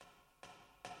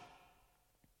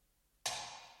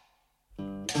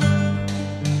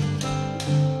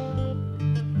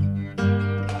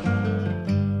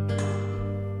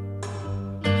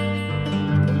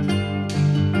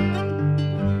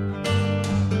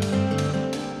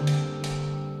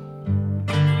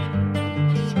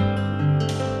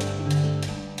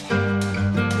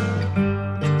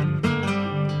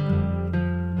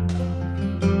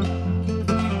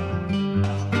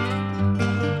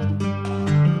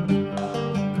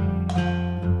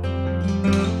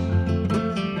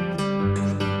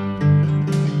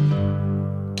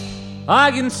I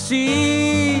can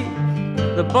see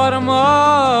the bottom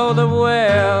of the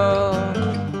well.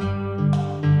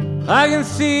 I can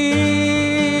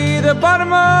see the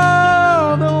bottom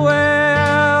of the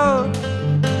well.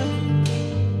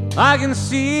 I can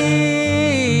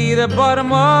see the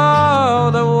bottom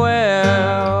of the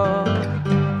well.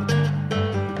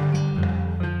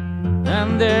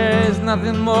 And there's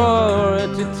nothing more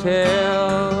to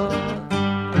tell.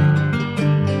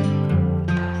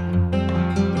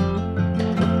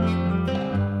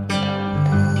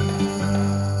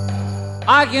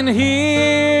 I can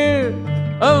hear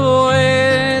a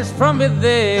voice from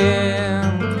within.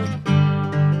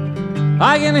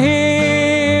 I can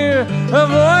hear a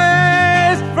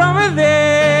voice from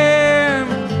within.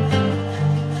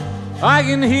 I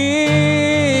can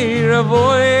hear a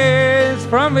voice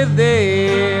from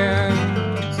within.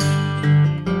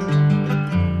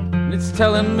 It's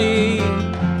telling me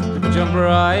to jump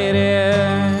right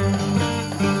in.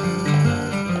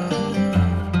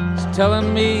 It's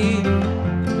telling me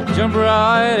to jump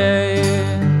right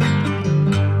in.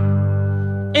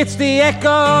 It's the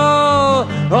echo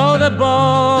of the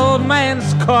bold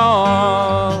man's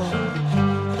call.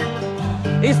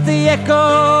 It's the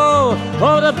echo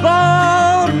of the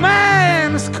bold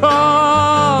man's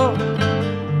call.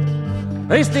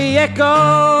 It's the echo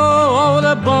of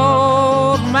the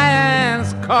bold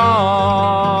man's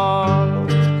call.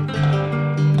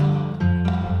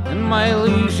 And my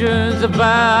illusion's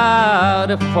about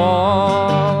to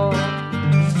fall.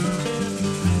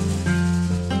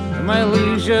 And my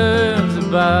illusion's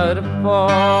about to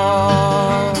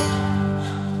fall.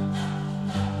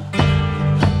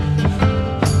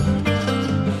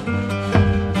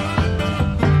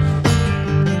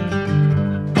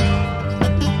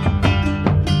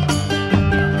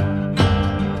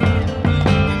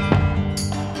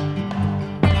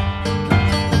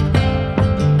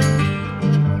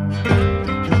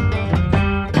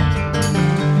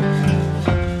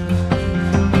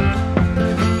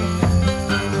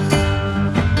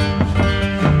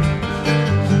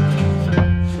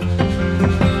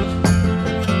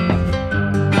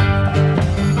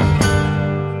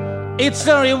 It's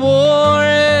a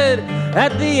reward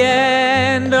at the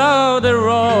end of the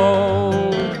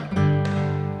road.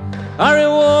 A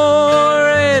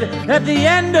reward at the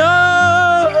end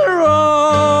of the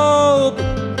road.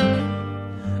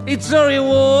 It's a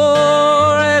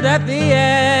reward at the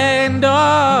end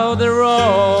of the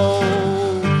road.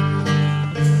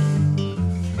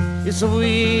 It's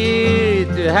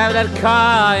weird to have that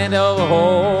kind of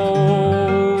hope.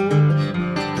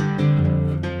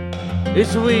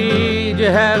 It's weird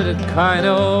to have that kind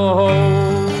of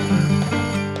hope.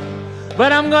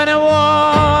 But I'm gonna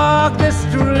walk the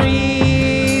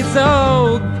streets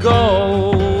of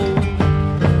gold.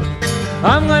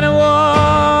 I'm gonna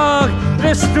walk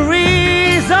the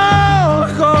streets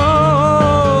of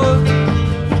gold.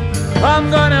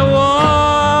 I'm gonna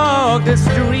walk the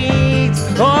streets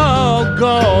of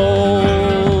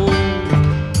gold.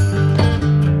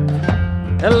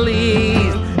 At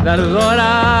least that's what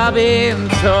I've been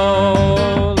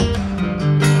told.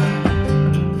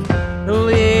 At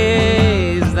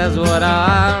least that's what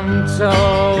I'm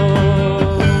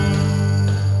told.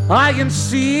 I can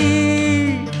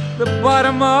see the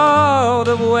bottom of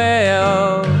the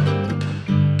well.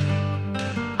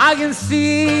 I can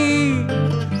see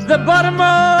the bottom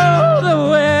of the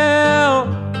well.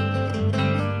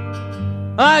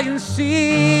 I can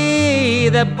see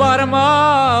the bottom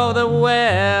of the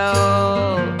well.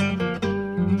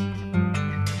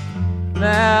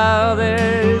 Now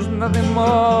there's nothing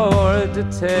more to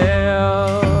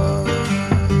tell.